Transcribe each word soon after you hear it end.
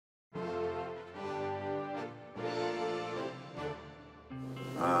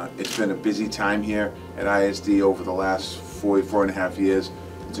It's been a busy time here at ISD over the last 4.5 years.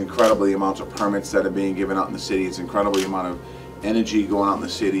 It's incredibly amounts of permits that are being given out in the city. It's incredibly amount of energy going out in the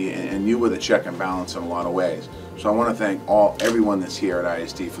city, and you were the check and balance in a lot of ways. So I want to thank everyone that's here at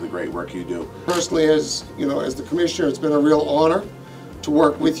ISD for the great work you do. Personally, as the commissioner, it's been a real honor to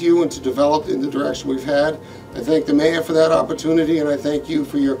work with you and to develop in the direction we've had. I thank the mayor for that opportunity, and I thank you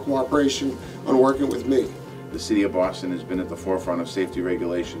for your cooperation on working with me. The city of Boston has been at the forefront of safety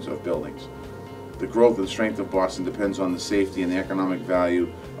regulations of buildings. The growth and strength of Boston depends on the safety and the economic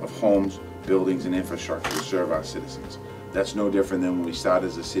value of homes, buildings, and infrastructure to serve our citizens. That's no different than when we started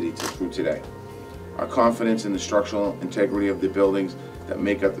as a city through today. Our confidence in the structural integrity of the buildings that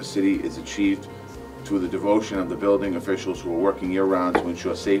make up the city is achieved through the devotion of the building officials who are working year-round to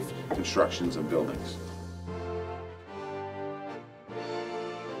ensure safe constructions of buildings.